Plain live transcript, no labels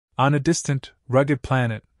On a distant, rugged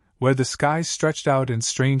planet, where the sky stretched out in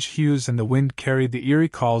strange hues and the wind carried the eerie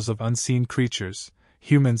calls of unseen creatures,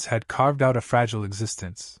 humans had carved out a fragile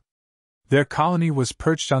existence. Their colony was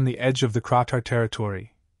perched on the edge of the Kratar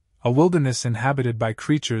territory, a wilderness inhabited by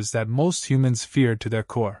creatures that most humans feared to their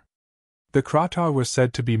core. The Kratar were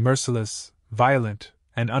said to be merciless, violent,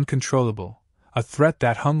 and uncontrollable, a threat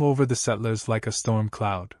that hung over the settlers like a storm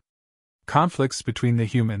cloud. Conflicts between the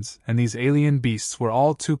humans and these alien beasts were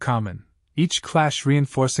all too common, each clash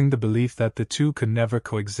reinforcing the belief that the two could never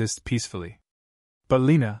coexist peacefully. But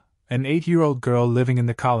Lena, an 8-year-old girl living in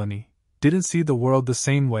the colony, didn't see the world the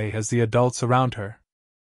same way as the adults around her.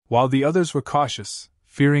 While the others were cautious,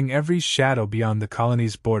 fearing every shadow beyond the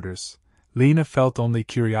colony's borders, Lena felt only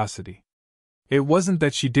curiosity. It wasn't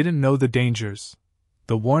that she didn't know the dangers.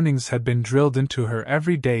 The warnings had been drilled into her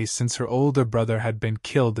every day since her older brother had been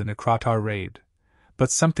killed in a Kratar raid,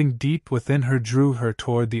 but something deep within her drew her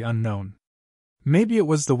toward the unknown. Maybe it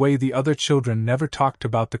was the way the other children never talked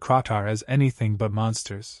about the Kratar as anything but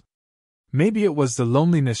monsters. Maybe it was the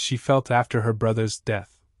loneliness she felt after her brother's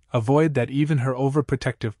death, a void that even her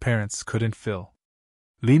overprotective parents couldn't fill.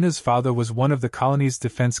 Lena's father was one of the colony's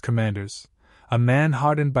defense commanders, a man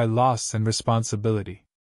hardened by loss and responsibility.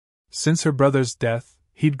 Since her brother's death,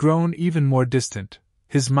 he'd grown even more distant,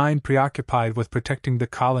 his mind preoccupied with protecting the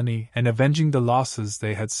colony and avenging the losses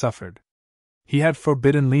they had suffered. He had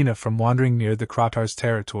forbidden Lena from wandering near the Kratar's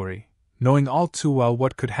territory, knowing all too well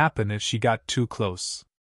what could happen if she got too close.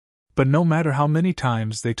 But no matter how many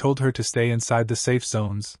times they told her to stay inside the safe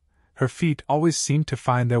zones, her feet always seemed to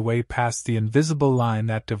find their way past the invisible line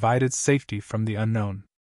that divided safety from the unknown.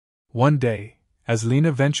 One day, as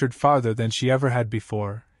Lena ventured farther than she ever had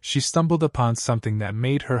before, she stumbled upon something that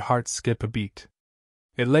made her heart skip a beat.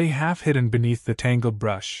 It lay half-hidden beneath the tangled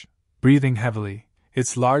brush, breathing heavily,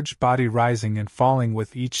 its large body rising and falling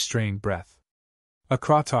with each strained breath. A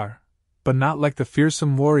Kratar, but not like the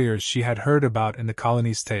fearsome warriors she had heard about in the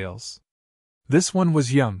colony's tales. This one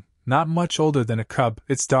was young, not much older than a cub,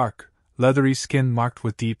 its dark, leathery skin marked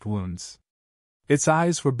with deep wounds. Its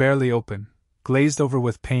eyes were barely open, glazed over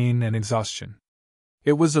with pain and exhaustion.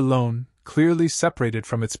 It was alone, clearly separated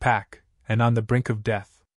from its pack, and on the brink of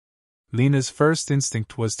death. Lena's first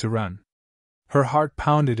instinct was to run. Her heart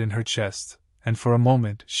pounded in her chest, and for a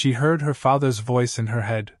moment she heard her father's voice in her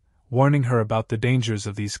head, warning her about the dangers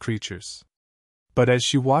of these creatures. But as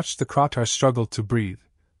she watched the Kratar struggle to breathe,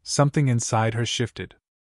 something inside her shifted.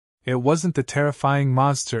 It wasn't the terrifying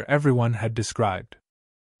monster everyone had described.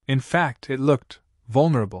 In fact, it looked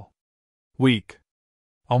vulnerable, weak,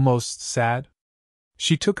 almost sad.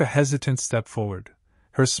 She took a hesitant step forward,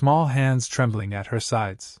 her small hands trembling at her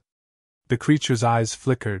sides. The creature's eyes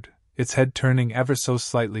flickered, its head turning ever so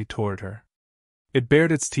slightly toward her. It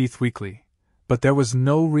bared its teeth weakly, but there was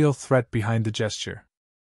no real threat behind the gesture.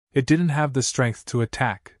 It didn't have the strength to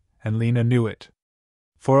attack, and Lena knew it.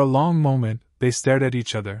 For a long moment, they stared at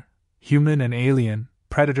each other, human and alien,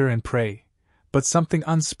 predator and prey, but something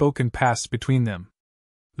unspoken passed between them.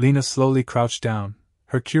 Lena slowly crouched down,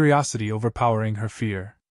 her curiosity overpowering her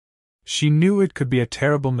fear. She knew it could be a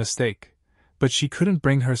terrible mistake, but she couldn't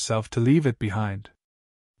bring herself to leave it behind.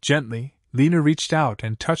 Gently, Lena reached out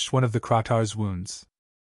and touched one of the Kratar's wounds.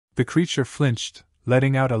 The creature flinched,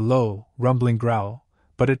 letting out a low, rumbling growl,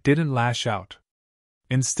 but it didn't lash out.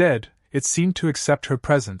 Instead, it seemed to accept her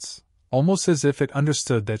presence, almost as if it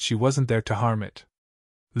understood that she wasn't there to harm it.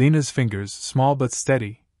 Lena's fingers, small but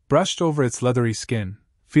steady, brushed over its leathery skin,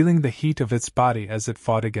 feeling the heat of its body as it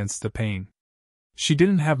fought against the pain. She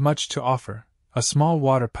didn't have much to offer, a small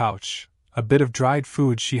water pouch, a bit of dried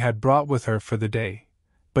food she had brought with her for the day,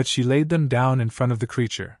 but she laid them down in front of the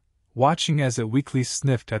creature, watching as it weakly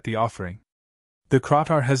sniffed at the offering. The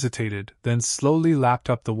Kratar hesitated, then slowly lapped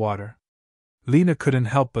up the water. Lena couldn't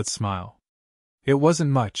help but smile. It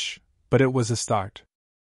wasn't much, but it was a start.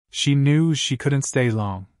 She knew she couldn't stay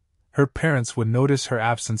long. Her parents would notice her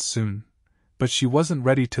absence soon, but she wasn't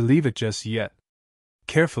ready to leave it just yet.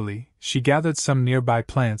 Carefully, she gathered some nearby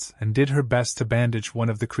plants and did her best to bandage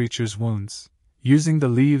one of the creature's wounds, using the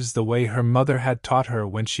leaves the way her mother had taught her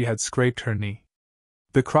when she had scraped her knee.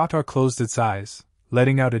 The Kratar closed its eyes,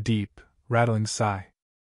 letting out a deep, rattling sigh.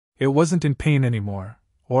 It wasn't in pain anymore,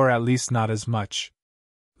 or at least not as much.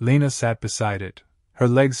 Lena sat beside it, her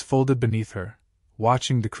legs folded beneath her,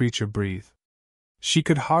 watching the creature breathe. She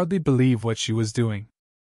could hardly believe what she was doing.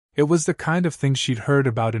 It was the kind of thing she'd heard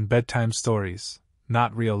about in bedtime stories,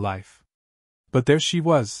 not real life. But there she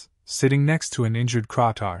was, sitting next to an injured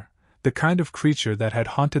Kratar, the kind of creature that had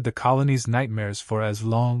haunted the colony's nightmares for as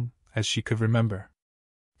long as she could remember.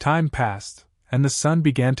 Time passed, and the sun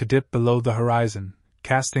began to dip below the horizon,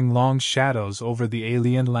 casting long shadows over the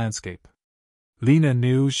alien landscape. Lena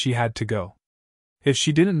knew she had to go. If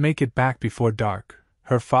she didn't make it back before dark,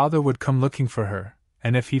 her father would come looking for her,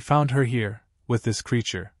 and if he found her here, with this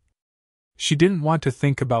creature, she didn't want to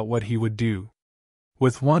think about what he would do.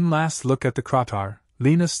 With one last look at the Krotar,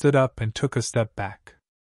 Lena stood up and took a step back.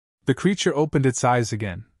 The creature opened its eyes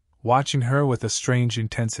again, watching her with a strange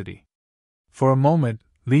intensity. For a moment,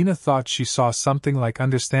 Lena thought she saw something like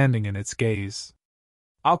understanding in its gaze.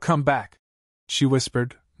 "I'll come back," she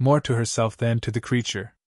whispered, more to herself than to the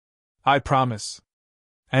creature. "I promise."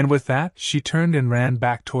 And with that, she turned and ran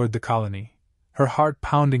back toward the colony, her heart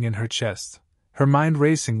pounding in her chest, her mind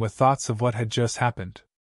racing with thoughts of what had just happened.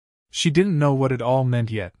 She didn't know what it all meant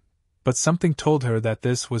yet, but something told her that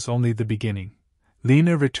this was only the beginning.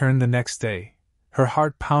 Lena returned the next day, her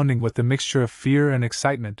heart pounding with the mixture of fear and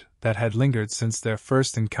excitement that had lingered since their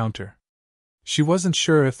first encounter. She wasn't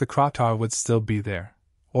sure if the Krotar would still be there,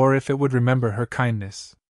 or if it would remember her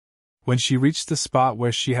kindness. When she reached the spot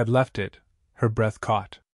where she had left it, her breath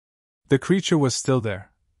caught. The creature was still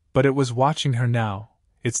there, but it was watching her now,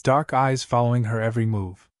 its dark eyes following her every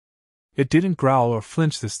move. It didn't growl or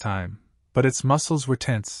flinch this time, but its muscles were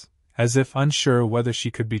tense, as if unsure whether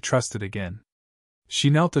she could be trusted again. She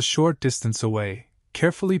knelt a short distance away,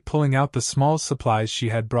 carefully pulling out the small supplies she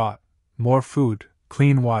had brought, more food,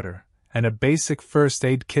 clean water, and a basic first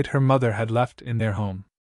aid kit her mother had left in their home.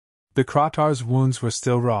 The Krotar's wounds were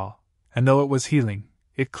still raw, and though it was healing,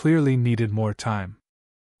 it clearly needed more time.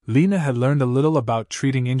 Lena had learned a little about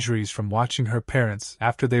treating injuries from watching her parents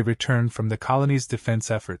after they returned from the colony's defense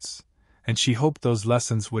efforts, and she hoped those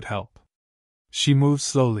lessons would help. She moved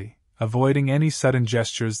slowly, avoiding any sudden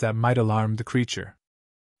gestures that might alarm the creature.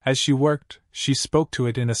 As she worked, she spoke to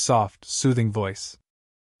it in a soft, soothing voice.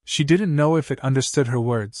 She didn't know if it understood her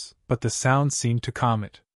words, but the sound seemed to calm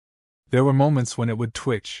it. There were moments when it would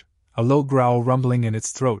twitch, a low growl rumbling in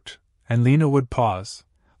its throat, and Lena would pause,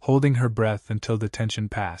 holding her breath until the tension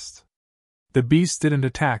passed. The beast didn't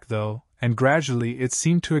attack, though, and gradually it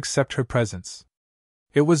seemed to accept her presence.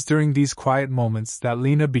 It was during these quiet moments that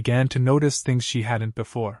Lena began to notice things she hadn't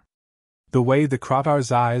before. The way the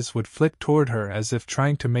Krotar's eyes would flick toward her as if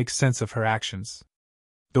trying to make sense of her actions.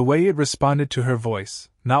 The way it responded to her voice,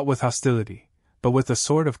 not with hostility, but with a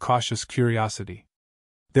sort of cautious curiosity.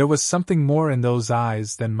 There was something more in those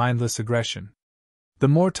eyes than mindless aggression. The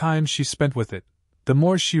more time she spent with it, the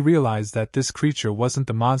more she realized that this creature wasn't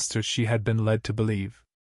the monster she had been led to believe.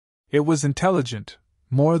 It was intelligent,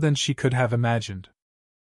 more than she could have imagined.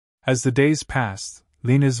 As the days passed,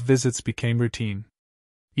 Lena's visits became routine.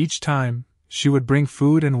 Each time, she would bring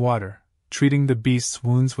food and water, treating the beast's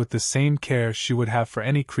wounds with the same care she would have for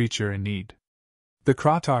any creature in need. The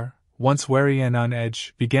Krotar, once wary and on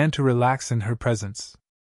edge, began to relax in her presence.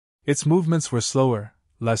 Its movements were slower,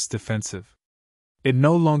 less defensive. It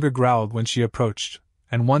no longer growled when she approached,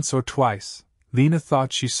 and once or twice, Lena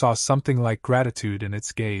thought she saw something like gratitude in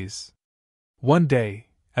its gaze. One day,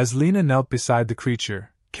 as Lena knelt beside the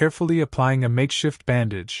creature, carefully applying a makeshift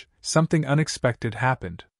bandage, something unexpected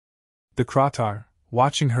happened. The Krotar,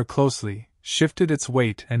 watching her closely, shifted its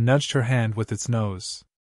weight and nudged her hand with its nose.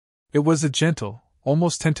 It was a gentle,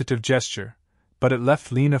 almost tentative gesture, but it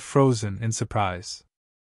left Lena frozen in surprise.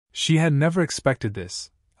 She had never expected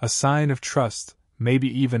this, a sign of trust, maybe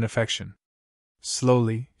even affection.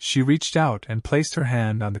 Slowly, she reached out and placed her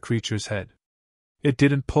hand on the creature's head. It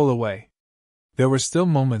didn't pull away. There were still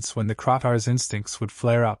moments when the Krotar's instincts would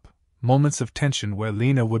flare up, moments of tension where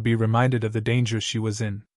Lena would be reminded of the danger she was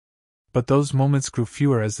in. But those moments grew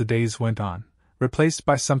fewer as the days went on, replaced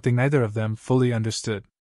by something neither of them fully understood.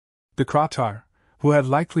 The Krotar, who had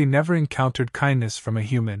likely never encountered kindness from a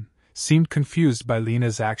human, seemed confused by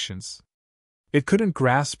Lena's actions. It couldn't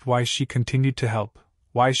grasp why she continued to help,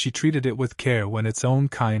 why she treated it with care when its own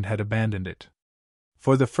kind had abandoned it.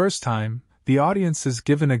 For the first time, the audience is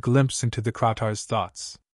given a glimpse into the Krotar's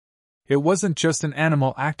thoughts. It wasn't just an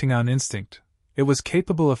animal acting on instinct, it was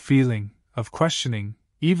capable of feeling, of questioning,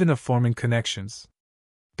 even of forming connections.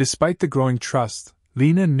 Despite the growing trust,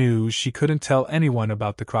 Lena knew she couldn't tell anyone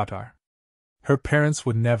about the Krotar. Her parents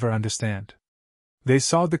would never understand. They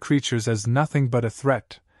saw the creatures as nothing but a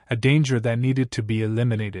threat, a danger that needed to be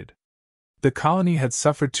eliminated. The colony had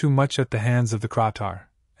suffered too much at the hands of the Krotar,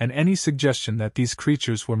 and any suggestion that these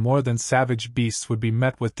creatures were more than savage beasts would be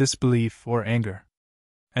met with disbelief or anger.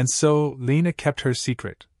 And so, Lena kept her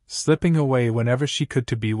secret, slipping away whenever she could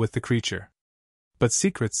to be with the creature. But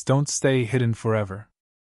secrets don't stay hidden forever.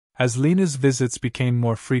 As Lena's visits became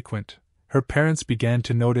more frequent, her parents began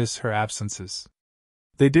to notice her absences.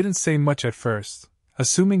 They didn't say much at first,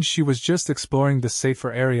 assuming she was just exploring the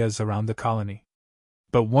safer areas around the colony.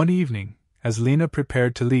 But one evening, as Lena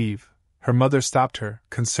prepared to leave, her mother stopped her,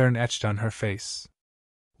 concern etched on her face.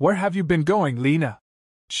 "Where have you been going, Lena?"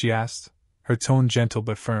 she asked, her tone gentle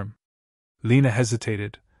but firm. Lena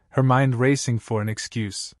hesitated, her mind racing for an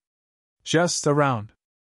excuse. "Just around.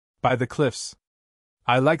 By the cliffs.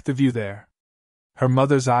 I like the view there." Her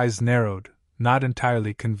mother's eyes narrowed, not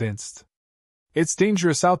entirely convinced. "It's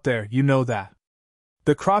dangerous out there, you know that.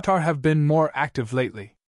 The Krotar have been more active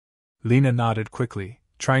lately." Lena nodded quickly,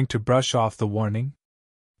 trying to brush off the warning.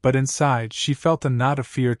 But inside she felt a knot of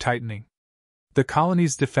fear tightening. The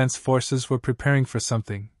colony's defense forces were preparing for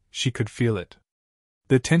something, she could feel it.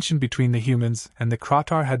 The tension between the humans and the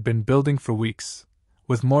Krotar had been building for weeks,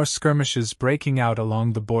 with more skirmishes breaking out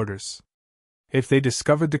along the borders. If they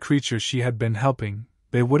discovered the creature she had been helping,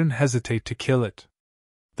 they wouldn't hesitate to kill it.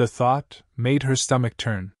 The thought made her stomach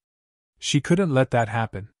turn. She couldn't let that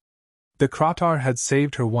happen. The Krotar had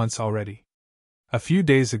saved her once already. A few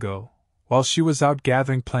days ago, while she was out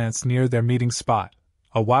gathering plants near their meeting spot,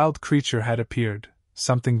 a wild creature had appeared,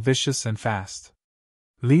 something vicious and fast.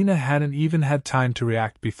 Lena hadn't even had time to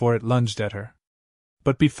react before it lunged at her.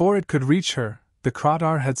 But before it could reach her, the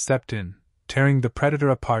Krotar had stepped in, tearing the predator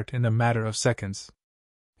apart in a matter of seconds.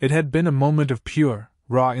 It had been a moment of pure,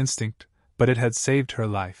 raw instinct, but it had saved her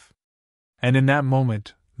life. And in that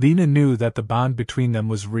moment, Lena knew that the bond between them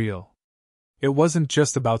was real. It wasn't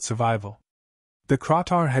just about survival. The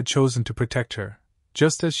Krotar had chosen to protect her,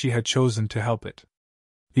 just as she had chosen to help it.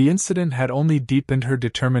 The incident had only deepened her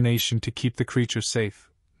determination to keep the creature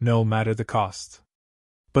safe, no matter the cost.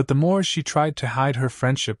 But the more she tried to hide her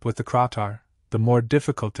friendship with the Krotar, the more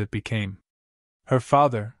difficult it became. Her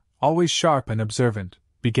father, always sharp and observant,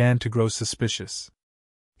 began to grow suspicious.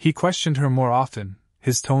 He questioned her more often,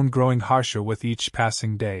 his tone growing harsher with each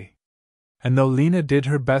passing day. And though Lena did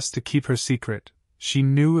her best to keep her secret, she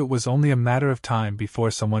knew it was only a matter of time before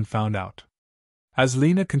someone found out. As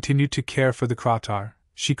Lena continued to care for the Krotar,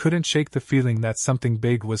 she couldn't shake the feeling that something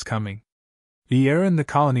big was coming. The air in the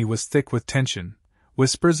colony was thick with tension,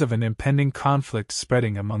 whispers of an impending conflict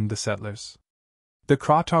spreading among the settlers. The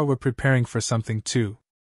Krotar were preparing for something too.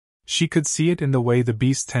 She could see it in the way the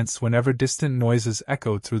beast tensed whenever distant noises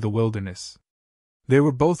echoed through the wilderness. They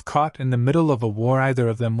were both caught in the middle of a war either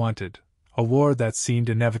of them wanted, a war that seemed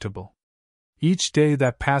inevitable. Each day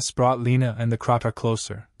that passed brought Lena and the Krotar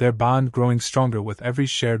closer, their bond growing stronger with every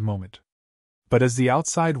shared moment. But as the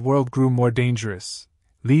outside world grew more dangerous,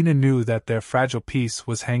 Lena knew that their fragile peace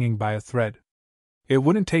was hanging by a thread. It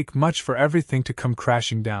wouldn't take much for everything to come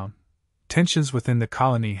crashing down. Tensions within the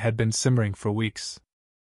colony had been simmering for weeks.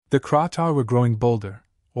 The Krotar were growing bolder,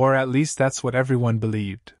 or at least that's what everyone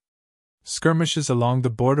believed. Skirmishes along the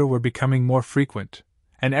border were becoming more frequent,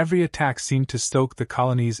 and every attack seemed to stoke the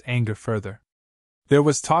colony's anger further. There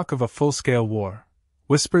was talk of a full-scale war,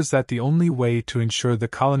 whispers that the only way to ensure the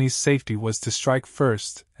colony's safety was to strike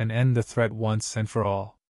first and end the threat once and for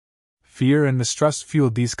all. Fear and mistrust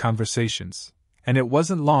fueled these conversations, and it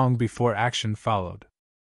wasn't long before action followed.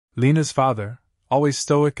 Lena's father, always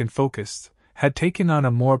stoic and focused, had taken on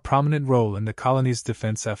a more prominent role in the colony's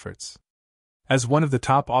defense efforts. As one of the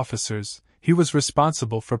top officers, he was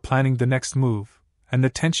responsible for planning the next move, and the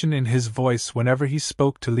tension in his voice whenever he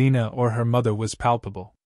spoke to Lena or her mother was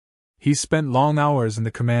palpable. He spent long hours in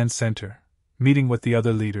the command center, meeting with the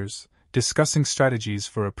other leaders, discussing strategies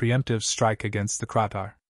for a preemptive strike against the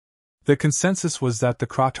Krotar. The consensus was that the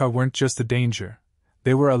Krotar weren't just a danger,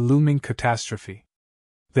 they were a looming catastrophe.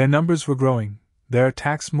 Their numbers were growing, their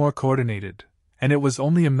attacks more coordinated, and it was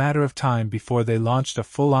only a matter of time before they launched a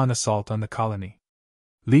full-on assault on the colony.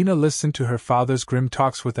 Lena listened to her father's grim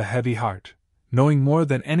talks with a heavy heart, knowing more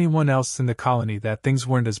than anyone else in the colony that things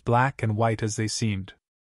weren't as black and white as they seemed.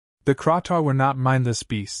 The Krotar were not mindless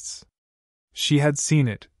beasts. She had seen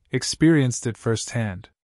it, experienced it firsthand.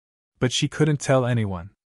 But she couldn't tell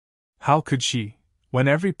anyone. How could she, when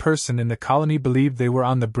every person in the colony believed they were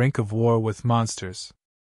on the brink of war with monsters?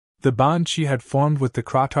 The bond she had formed with the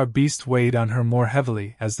Krotar beast weighed on her more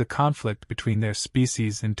heavily as the conflict between their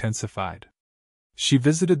species intensified. She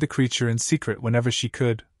visited the creature in secret whenever she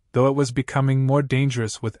could, though it was becoming more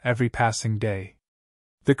dangerous with every passing day.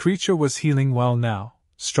 The creature was healing well now,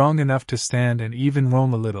 strong enough to stand and even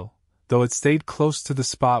roam a little, though it stayed close to the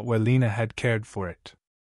spot where Lena had cared for it.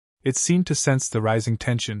 It seemed to sense the rising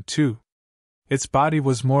tension, too. Its body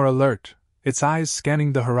was more alert, its eyes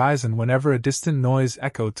scanning the horizon whenever a distant noise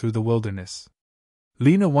echoed through the wilderness.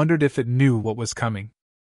 Lena wondered if it knew what was coming.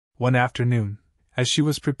 One afternoon, as she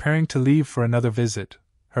was preparing to leave for another visit,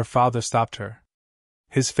 her father stopped her.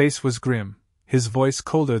 His face was grim, his voice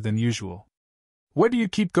colder than usual. "Where do you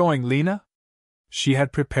keep going, Lena?" She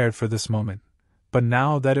had prepared for this moment, But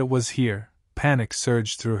now that it was here, panic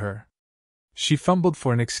surged through her. She fumbled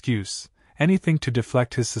for an excuse, anything to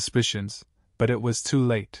deflect his suspicions, but it was too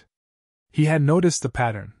late. He had noticed the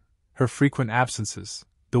pattern, her frequent absences,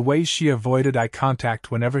 the way she avoided eye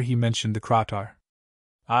contact whenever he mentioned the Kratar.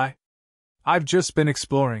 I've just been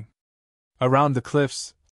exploring. Around the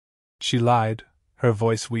cliffs, she lied, her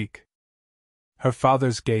voice weak. Her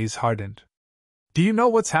father's gaze hardened. Do you know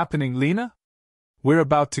what's happening, Lena? We're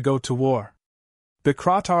about to go to war. The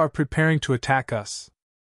Kratar are preparing to attack us.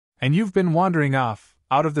 And you've been wandering off,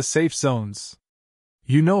 out of the safe zones.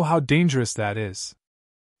 You know how dangerous that is.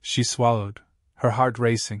 She swallowed, her heart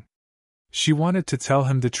racing. She wanted to tell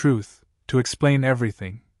him the truth, to explain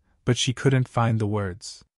everything, but she couldn't find the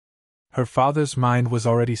words. Her father's mind was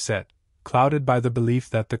already set, clouded by the belief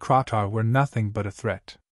that the Kratar were nothing but a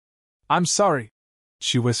threat. I'm sorry,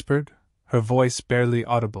 she whispered, her voice barely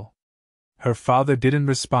audible. Her father didn't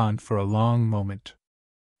respond for a long moment.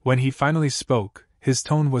 When he finally spoke, his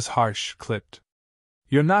tone was harsh, clipped.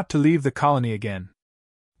 You're not to leave the colony again.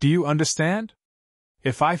 Do you understand?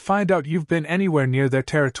 If I find out you've been anywhere near their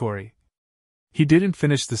territory. He didn't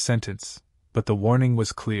finish the sentence, but the warning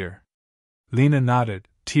was clear. Lena nodded,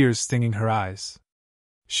 tears stinging her eyes.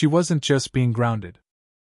 She wasn't just being grounded.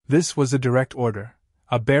 This was a direct order,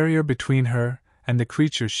 a barrier between her and the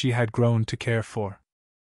creature she had grown to care for.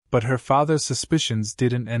 But her father's suspicions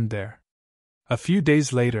didn't end there. A few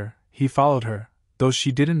days later, he followed her, though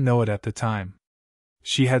she didn't know it at the time.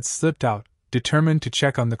 She had slipped out, determined to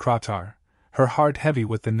check on the Kratar, her heart heavy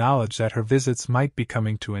with the knowledge that her visits might be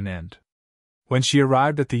coming to an end. When she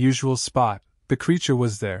arrived at the usual spot, the creature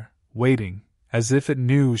was there, waiting, as if it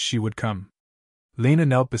knew she would come. Lena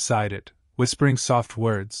knelt beside it, whispering soft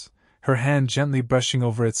words, her hand gently brushing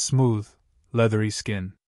over its smooth, leathery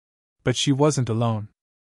skin. But she wasn't alone.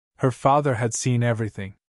 Her father had seen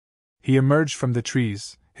everything. He emerged from the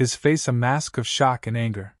trees, his face a mask of shock and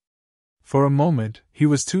anger. For a moment, he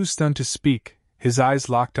was too stunned to speak, his eyes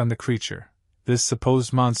locked on the creature, this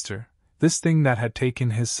supposed monster, this thing that had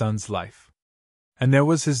taken his son's life. And there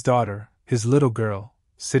was his daughter, his little girl,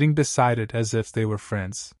 sitting beside it as if they were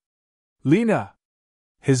friends. Lena!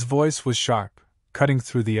 His voice was sharp, cutting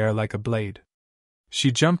through the air like a blade.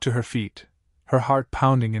 She jumped to her feet, her heart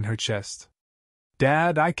pounding in her chest.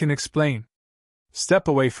 Dad, I can explain. Step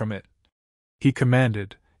away from it, he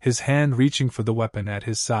commanded, his hand reaching for the weapon at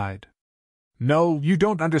his side. No, you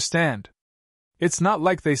don't understand. It's not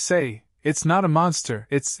like they say, it's not a monster,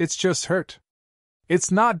 it's just hurt.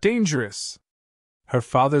 It's not dangerous. Her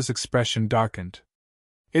father's expression darkened.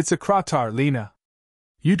 It's a Kratar, Lena.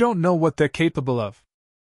 You don't know what they're capable of.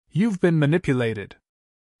 You've been manipulated.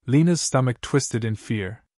 Lena's stomach twisted in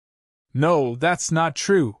fear. No, that's not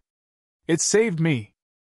true. It saved me.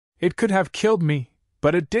 It could have killed me,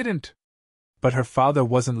 but it didn't. But her father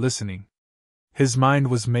wasn't listening. His mind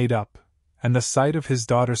was made up, and the sight of his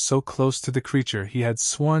daughter so close to the creature he had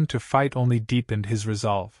sworn to fight only deepened his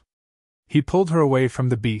resolve. He pulled her away from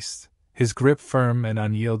the beast, his grip firm and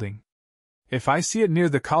unyielding. If I see it near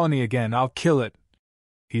the colony again, I'll kill it,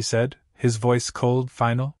 he said, his voice cold,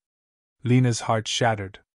 final. Lena's heart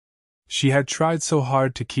shattered. She had tried so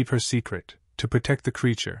hard to keep her secret, to protect the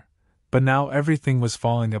creature, but now everything was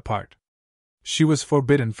falling apart. She was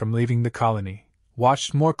forbidden from leaving the colony,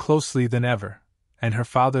 watched more closely than ever, and her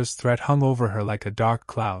father's threat hung over her like a dark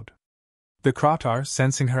cloud. The Kratar,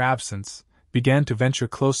 sensing her absence, began to venture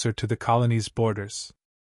closer to the colony's borders.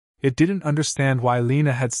 It didn't understand why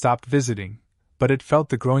Lena had stopped visiting, but it felt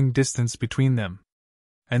the growing distance between them.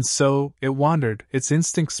 And so, it wandered, its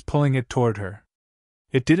instincts pulling it toward her.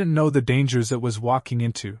 It didn't know the dangers it was walking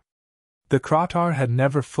into. The Kratar had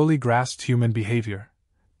never fully grasped human behavior,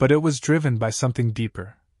 but it was driven by something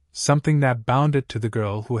deeper, something that bound it to the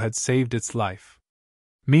girl who had saved its life.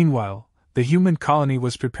 Meanwhile, the human colony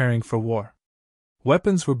was preparing for war.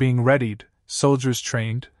 Weapons were being readied, soldiers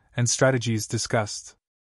trained, and strategies discussed.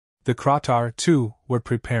 The Kratar, too, were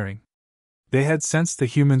preparing. They had sensed the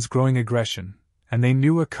humans' growing aggression, and they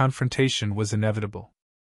knew a confrontation was inevitable.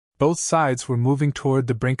 Both sides were moving toward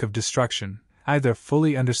the brink of destruction, either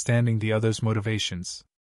fully understanding the other's motivations.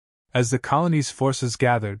 As the colony's forces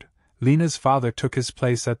gathered, Lena's father took his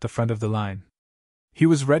place at the front of the line. He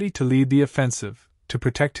was ready to lead the offensive, to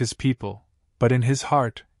protect his people, but in his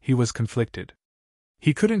heart, he was conflicted.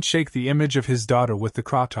 He couldn't shake the image of his daughter with the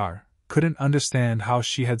Kratar, couldn't understand how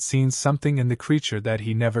she had seen something in the creature that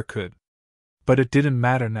he never could. But it didn't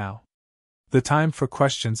matter now. The time for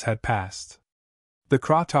questions had passed. The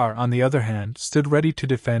Kratar, on the other hand, stood ready to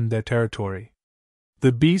defend their territory.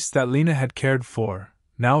 The beast that Lena had cared for,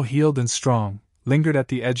 now healed and strong, lingered at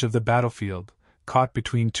the edge of the battlefield, caught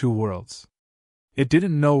between two worlds. It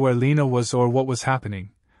didn't know where Lena was or what was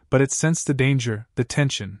happening, but it sensed the danger, the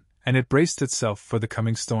tension, and it braced itself for the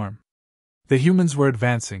coming storm. The humans were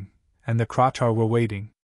advancing, and the Kratar were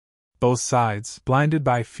waiting. Both sides, blinded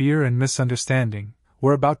by fear and misunderstanding,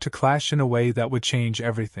 were about to clash in a way that would change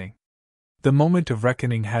everything. The moment of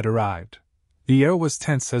reckoning had arrived. The air was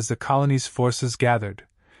tense as the colony's forces gathered,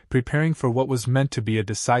 preparing for what was meant to be a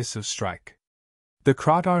decisive strike. The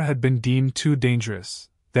Kratar had been deemed too dangerous,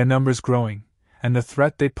 their numbers growing, and the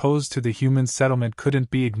threat they posed to the human settlement couldn't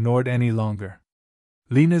be ignored any longer.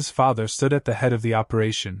 Lena's father stood at the head of the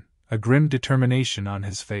operation, a grim determination on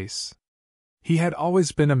his face. He had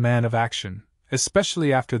always been a man of action,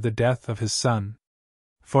 especially after the death of his son.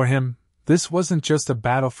 For him, this wasn't just a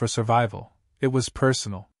battle for survival, it was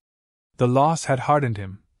personal. The loss had hardened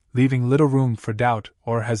him, leaving little room for doubt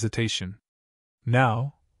or hesitation.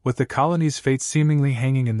 Now, with the colony's fate seemingly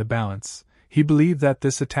hanging in the balance, he believed that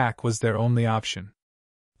this attack was their only option.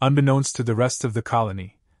 Unbeknownst to the rest of the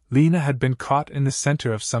colony, Lena had been caught in the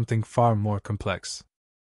center of something far more complex.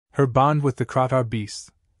 Her bond with the Kratar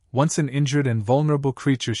beast, once an injured and vulnerable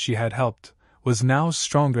creature she had helped, was now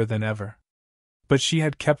stronger than ever. But she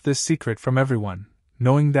had kept this secret from everyone,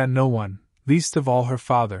 knowing that no one, least of all her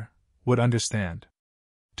father, would understand.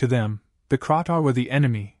 To them, the Kratar were the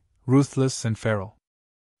enemy, ruthless and feral.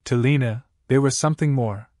 To Lena, they were something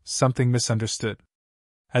more, something misunderstood.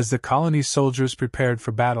 As the colony's soldiers prepared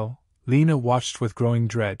for battle, Lena watched with growing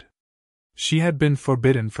dread. She had been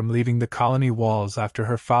forbidden from leaving the colony walls after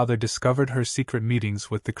her father discovered her secret meetings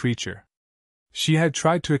with the creature. She had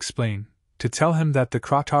tried to explain, to tell him that the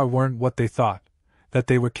Kratar weren't what they thought, that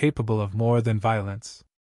they were capable of more than violence.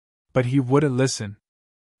 But he wouldn't listen.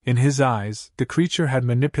 In his eyes, the creature had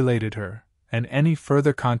manipulated her, and any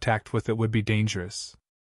further contact with it would be dangerous.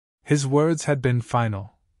 His words had been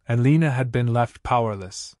final, and Lena had been left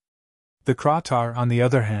powerless. The Kratar, on the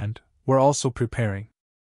other hand, were also preparing.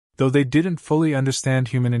 Though they didn't fully understand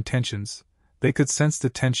human intentions, they could sense the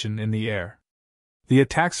tension in the air. The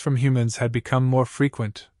attacks from humans had become more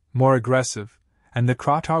frequent, more aggressive, and the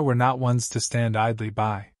Kratar were not ones to stand idly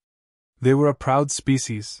by. They were a proud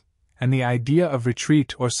species, and the idea of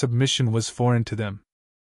retreat or submission was foreign to them.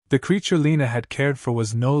 The creature Lena had cared for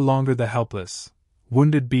was no longer the helpless,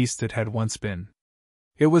 wounded beast it had once been.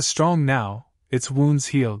 It was strong now, its wounds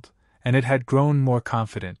healed, and it had grown more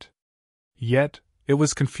confident. Yet, it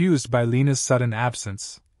was confused by Lena's sudden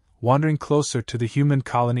absence, wandering closer to the human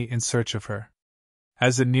colony in search of her.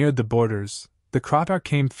 As it neared the borders, the Kratar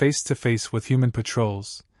came face to face with human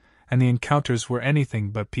patrols, and the encounters were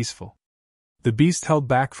anything but peaceful. The beast held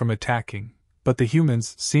back from attacking, but the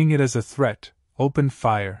humans, seeing it as a threat, opened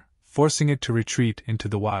fire, forcing it to retreat into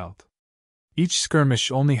the wild. Each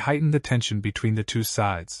skirmish only heightened the tension between the two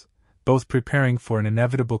sides, both preparing for an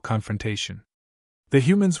inevitable confrontation. The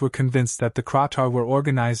humans were convinced that the Kratar were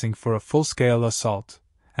organizing for a full-scale assault,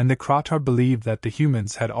 and the Kratar believed that the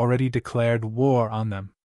humans had already declared war on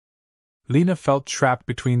them. Lena felt trapped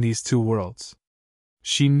between these two worlds.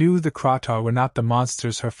 She knew the Kratar were not the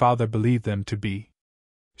monsters her father believed them to be.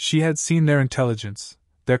 She had seen their intelligence,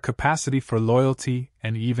 their capacity for loyalty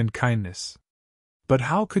and even kindness. But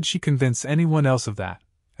how could she convince anyone else of that,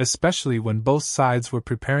 especially when both sides were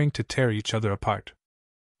preparing to tear each other apart?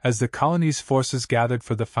 As the colony's forces gathered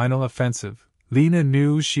for the final offensive, Lena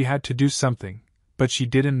knew she had to do something, but she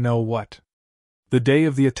didn't know what. The day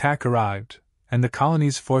of the attack arrived, and the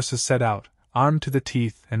colony's forces set out, armed to the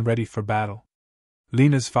teeth and ready for battle.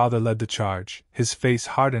 Lena's father led the charge, his face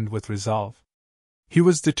hardened with resolve. He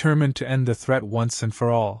was determined to end the threat once and for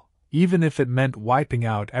all, even if it meant wiping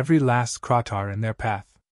out every last Kratar in their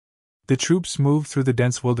path. The troops moved through the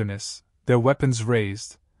dense wilderness, their weapons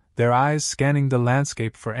raised, their eyes scanning the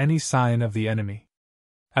landscape for any sign of the enemy.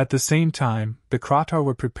 At the same time, the Kratar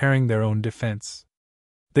were preparing their own defense.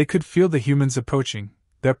 They could feel the humans approaching,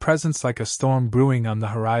 their presence like a storm brewing on the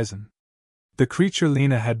horizon. The creature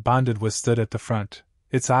Lena had bonded with stood at the front,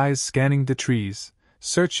 its eyes scanning the trees,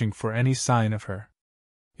 searching for any sign of her.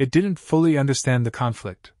 It didn't fully understand the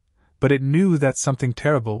conflict, but it knew that something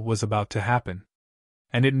terrible was about to happen.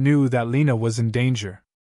 And it knew that Lena was in danger.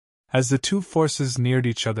 As the two forces neared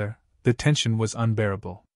each other, the tension was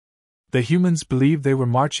unbearable. The humans believed they were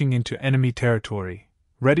marching into enemy territory,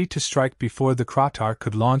 ready to strike before the Kratar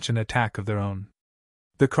could launch an attack of their own.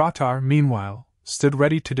 The Kratar, meanwhile, stood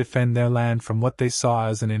ready to defend their land from what they saw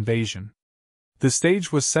as an invasion. The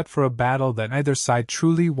stage was set for a battle that neither side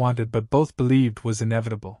truly wanted but both believed was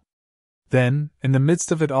inevitable. Then, in the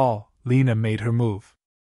midst of it all, Lena made her move.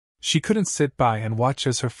 She couldn't sit by and watch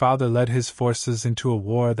as her father led his forces into a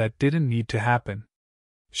war that didn't need to happen.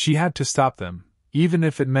 She had to stop them, even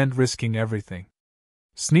if it meant risking everything.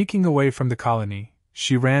 Sneaking away from the colony,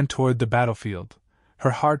 she ran toward the battlefield,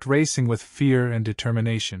 her heart racing with fear and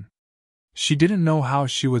determination. She didn't know how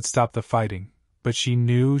she would stop the fighting, but she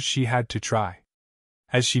knew she had to try.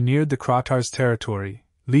 As she neared the Kratar's territory,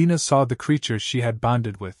 Lena saw the creature she had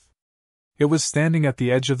bonded with. It was standing at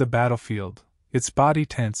the edge of the battlefield, its body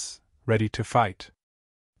tense, ready to fight.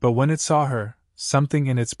 But when it saw her, something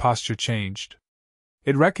in its posture changed.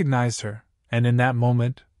 It recognized her, and in that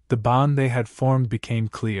moment, the bond they had formed became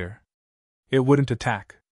clear. It wouldn't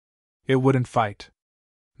attack. It wouldn't fight.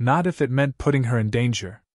 Not if it meant putting her in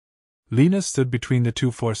danger. Lena stood between the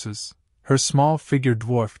two forces, her small figure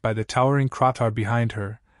dwarfed by the towering Kratar behind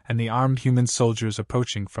her and the armed human soldiers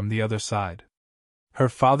approaching from the other side. Her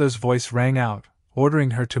father's voice rang out,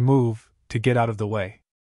 ordering her to move, to get out of the way.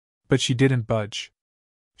 But she didn't budge.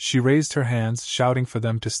 She raised her hands, shouting for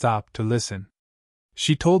them to stop, to listen.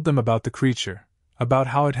 She told them about the creature, about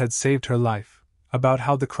how it had saved her life, about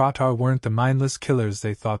how the Kratar weren't the mindless killers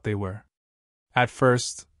they thought they were. At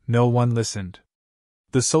first, no one listened.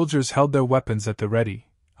 The soldiers held their weapons at the ready,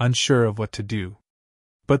 unsure of what to do.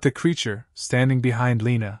 But the creature, standing behind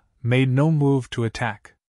Lena, made no move to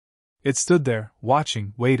attack. It stood there,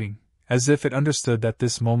 watching, waiting, as if it understood that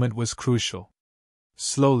this moment was crucial.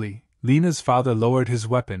 Slowly, Lena's father lowered his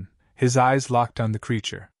weapon, his eyes locked on the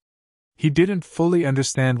creature. He didn't fully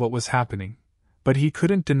understand what was happening, but he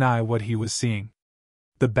couldn't deny what he was seeing.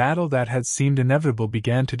 The battle that had seemed inevitable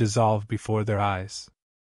began to dissolve before their eyes.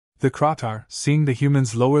 The Kratar, seeing the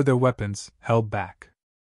humans lower their weapons, held back.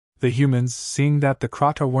 The humans, seeing that the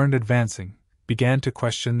Kratar weren't advancing, began to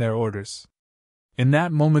question their orders. In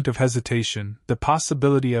that moment of hesitation, the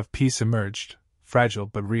possibility of peace emerged, fragile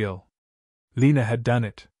but real. Lena had done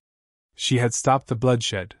it. She had stopped the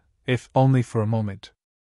bloodshed, if only for a moment.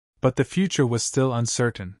 But the future was still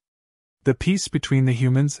uncertain. The peace between the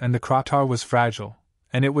humans and the Kratar was fragile,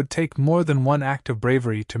 and it would take more than one act of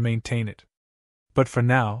bravery to maintain it. But for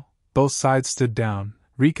now, both sides stood down,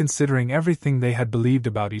 reconsidering everything they had believed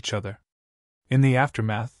about each other. In the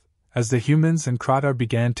aftermath, as the humans and Kratar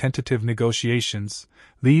began tentative negotiations,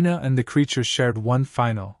 Lena and the creature shared one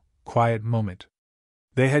final, quiet moment.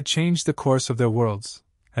 They had changed the course of their worlds,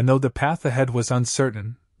 and though the path ahead was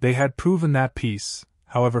uncertain, they had proven that peace,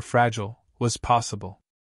 however fragile, was possible.